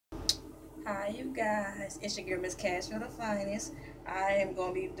Hi you guys, it's your girl MS.CASHVILLE the finest. I am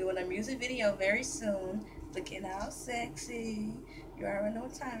going to be doing a music video very soon, looking all sexy. You already know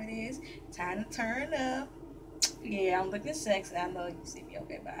what time it is. Time to turn up. Yeah, I'm looking sexy. I know you see me.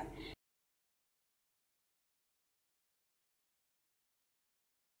 Okay, bye.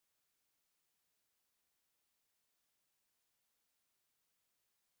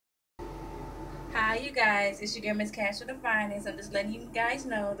 Hi you guys, it's your girl MS.CASHVILLE the finest. I'm just letting you guys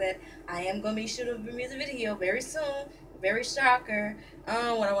know that I am going to be shooting a music video very soon. Very shocker.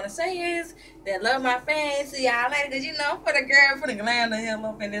 What I want to say is that love my fans. See y'all later, because you know, for the girl, for the glam the hell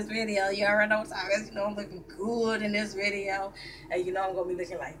up in this video. You already know what time it is. You know, I'm looking good in this video. And you know, I'm going to be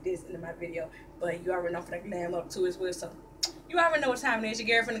looking like this in my video. But you already know for the glam up too as well. So you already know what time it is. Your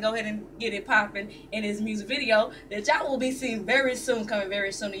girlfriend to go ahead and get it popping in this music video that y'all will be seeing very soon, coming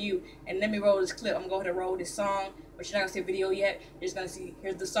very soon to you. And let me roll this clip. I'm going to roll this song, but you're not gonna see a video yet. You're just gonna see,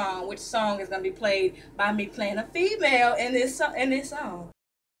 here's the song. Which song is gonna be played by me playing a female in this song? I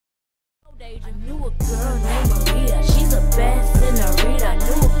knew a girl named Maria. She's a bad senorita. I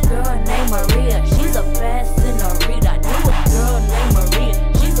knew a girl named Maria. She's a bad senorita. I knew a girl named Maria.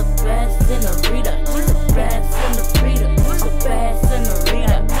 She's a bad senorita. She's a bad senorita. She's a bad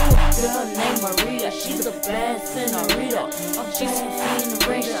senorita. I knew a girl named Maria. She's a bad senorita. She's a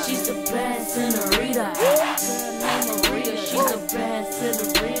senorita. She's a bad senorita. Girl named Maria. She's a bad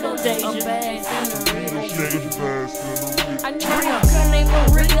senorita. A bad senorita. I knew a girl named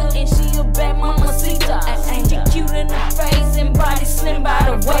Maria, and she a bad mamacita. She cute in the face and body slim by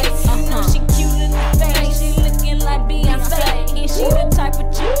the waist. You know she cute in the face, she looking like Beyonce. And she the type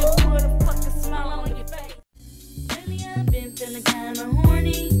of chick that put a fucking smile on your face. Lately I've been feeling kinda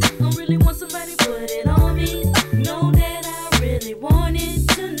horny. I really want somebody to put it on me. Know that I really want it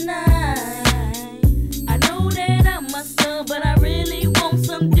tonight. I know that I must have, but I really want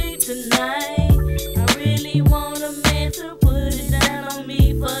some dick tonight. I really want a man to put it down on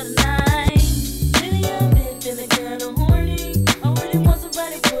me for the night. Lately I've been feeling kinda horny. I really want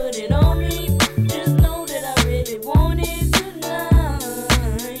somebody to put it on me. Just know that I really want it tonight.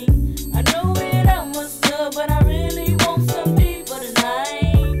 I know that I must have, but I really want some dick for the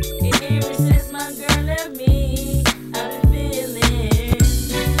night. And ever since my girl left me, I've been feeling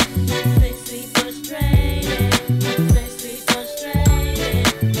sexy frustrated, sexy frustrated,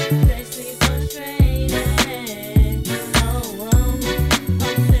 sexy frustrated. Oh,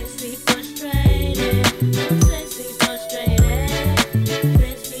 I'm sexy frustrated, I'm sexy frustrated,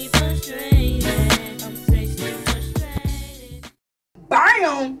 sexy frustrated, I'm sexy frustrated.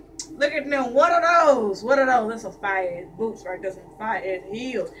 Bam! Look at them. What are those? What are those? That's some fire ass boots right there. Some fire ass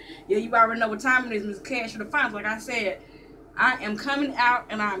heels. Yeah, you already know what time it is, MS.CASHVILLE the finest. Like I said, I am coming out,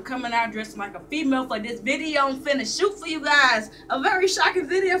 and I'm coming out dressed like a female for this video. I'm finna shoot for you guys. A very shocking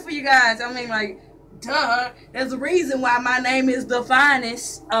video for you guys. I mean, like, duh. There's a reason why my name is the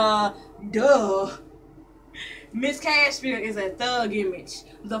finest. Duh. MS.CASHVILLE is a thug image.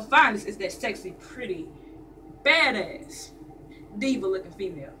 The finest is that sexy, pretty, badass, diva looking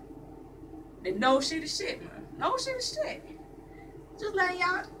female. That knows she the shit, man. Knows she the shit. Just letting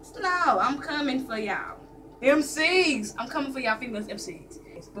y'all know I'm coming for y'all. MCs. I'm coming for y'all females MCs.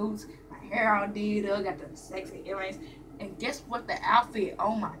 It's boots, my hair all did up, got the sexy earrings. And guess what? The outfit,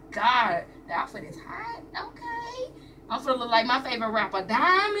 oh my god. The outfit is hot. Okay. I'm gonna look like my favorite rapper,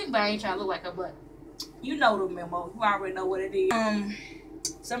 Diamond, but I ain't trying to look like her, but you know the memo. You already know what it is.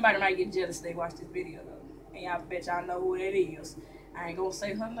 Somebody might get jealous if they watch this video though. And y'all bet y'all know who it is. I ain't gonna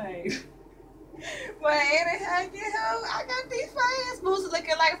say her name. But anyhow, you know, I got these fans boots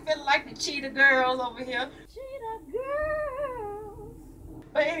looking like, feeling like the cheetah girls over here. Cheetah girls.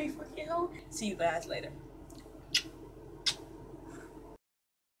 But anyway, you know, see you guys later.